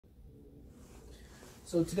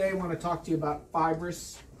So today I want to talk to you about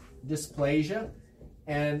fibrous dysplasia,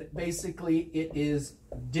 and basically it is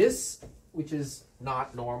dys, which is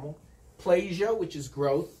not normal, plasia, which is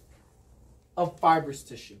growth of fibrous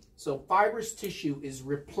tissue. So fibrous tissue is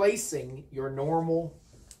replacing your normal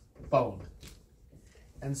bone.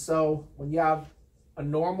 And so when you have a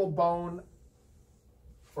normal bone,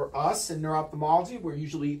 for us in neuro-ophthalmology, we're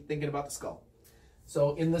usually thinking about the skull.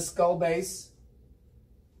 So in the skull base,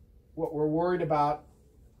 what we're worried about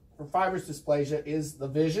for fibrous dysplasia is the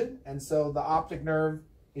vision. And so the optic nerve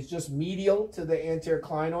is just medial to the anterior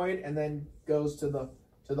clinoid and then goes to the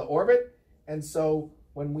orbit. And so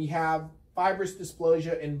when we have fibrous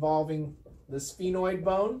dysplasia involving the sphenoid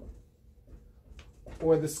bone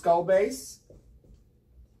or the skull base,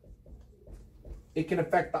 it can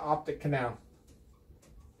affect the optic canal,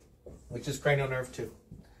 which is cranial nerve 2.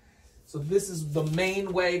 So this is the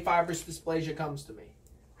main way fibrous dysplasia comes to me.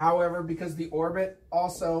 However, because the orbit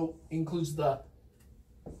also includes the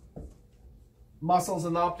muscles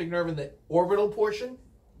in the optic nerve in the orbital portion,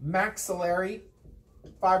 maxillary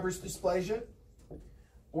fibrous dysplasia,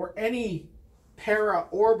 or any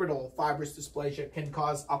paraorbital fibrous dysplasia can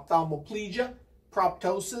cause ophthalmoplegia,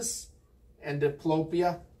 proptosis, and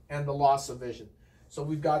diplopia, and the loss of vision. So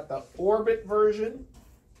we've got the orbit version,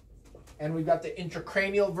 and we've got the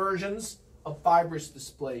intracranial versions of fibrous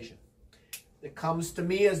dysplasia. It comes to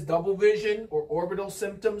me as double vision or orbital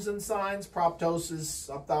symptoms and signs, proptosis,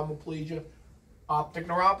 ophthalmoplegia, optic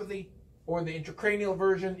neuropathy, or the intracranial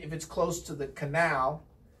version if it's close to the canal.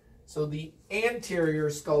 So the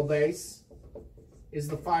anterior skull base is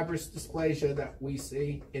the fibrous dysplasia that we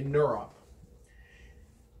see in neuro-op.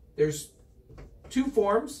 There's two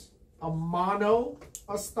forms, a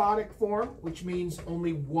monostotic form, which means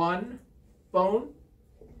only one bone,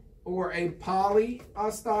 or a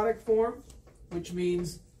polyostotic form, which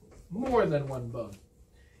means more than one bone.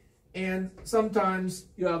 And sometimes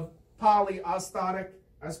you have polyostotic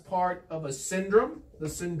as part of a syndrome, the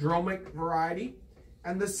syndromic variety.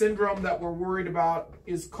 And the syndrome that we're worried about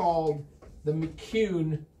is called the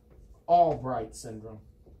McCune-Albright syndrome.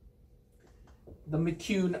 The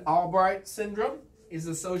McCune-Albright syndrome is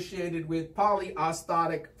associated with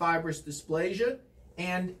polyostotic fibrous dysplasia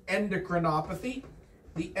and endocrinopathy.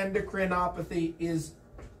 The endocrinopathy is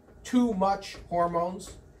too much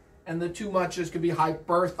hormones, and the too muches could be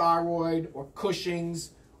hyperthyroid or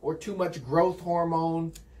Cushing's or too much growth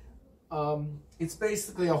hormone. It's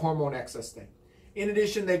basically a hormone excess thing. In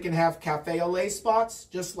addition, they can have cafe au lait spots,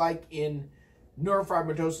 just like in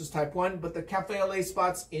neurofibromatosis type 1, but the cafe au lait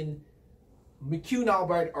spots in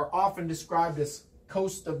McCune-Albright are often described as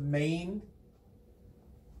coast of Maine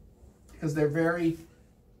because they're very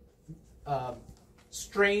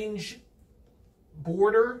strange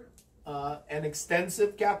border and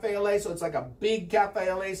extensive cafe au lait. So it's like a big cafe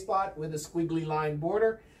au lait spot with a squiggly line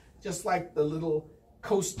border, just like the little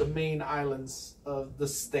coast of Maine islands of the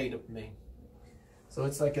state of Maine. So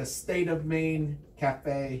it's like a state of Maine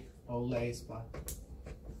cafe au lait spot.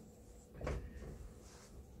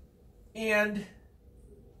 And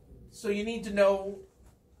so you need to know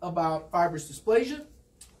about fibrous dysplasia.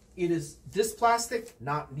 It is dysplastic,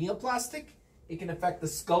 not neoplastic. It can affect the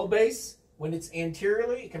skull base. When it's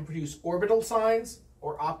anteriorly, it can produce orbital signs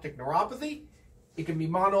or optic neuropathy. It can be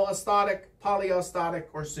monostotic, polyostotic,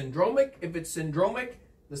 or syndromic. If it's syndromic,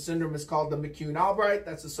 the syndrome is called the McCune-Albright.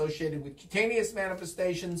 That's associated with cutaneous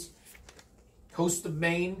manifestations, coast of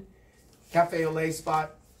Maine, cafe au lait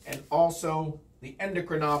spot, and also the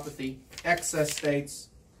endocrinopathy, excess states.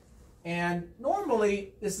 And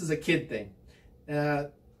normally, this is a kid thing.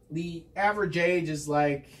 The average age is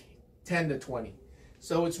like 10 to 20.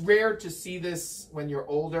 So it's rare to see this when you're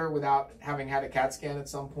older without having had a CAT scan at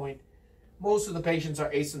some point. Most of the patients are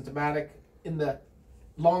asymptomatic. In the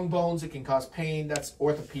long bones, it can cause pain. That's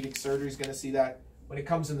orthopedic surgery is going to see that. When it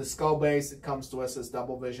comes in the skull base, it comes to us as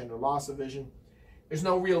double vision or loss of vision. There's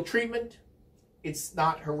no real treatment. It's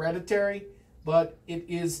not hereditary, but it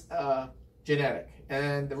is genetic.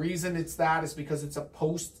 And the reason it's that is because it's a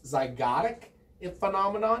post-zygotic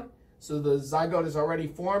phenomenon. So the zygote is already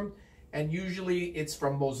formed, and usually it's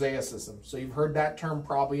from mosaicism. So you've heard that term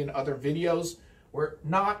probably in other videos, where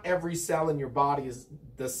not every cell in your body is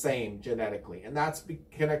the same genetically. And that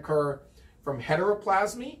can occur from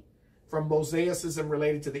heteroplasmy, from mosaicism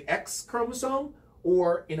related to the X chromosome,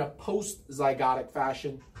 or in a post-zygotic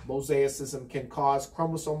fashion, mosaicism can cause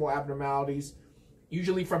chromosomal abnormalities,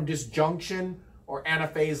 usually from disjunction or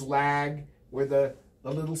anaphase lag, where the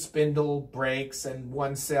little spindle breaks and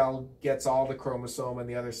one cell gets all the chromosome and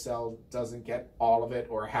the other cell doesn't get all of it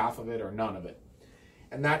or half of it or none of it.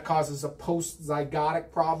 And that causes a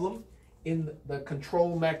post-zygotic problem. in the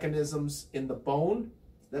control mechanisms in the bone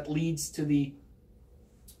that leads to the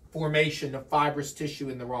formation of fibrous tissue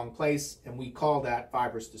in the wrong place, and we call that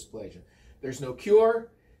fibrous dysplasia. There's no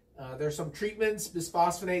cure. There's some treatments.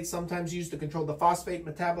 Bisphosphonates sometimes used to control the phosphate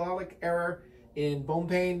metabolic error in bone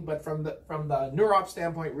pain, but from the neuro-op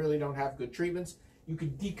standpoint, really don't have good treatments. You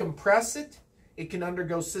could decompress it. It can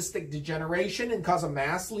undergo cystic degeneration and cause a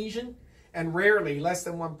mass lesion, and rarely, less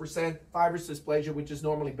than 1%, fibrous dysplasia, which is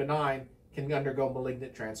normally benign, can undergo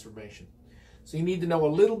malignant transformation. So you need to know a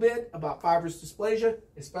little bit about fibrous dysplasia,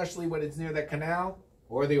 especially when it's near the canal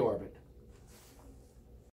or the orbit.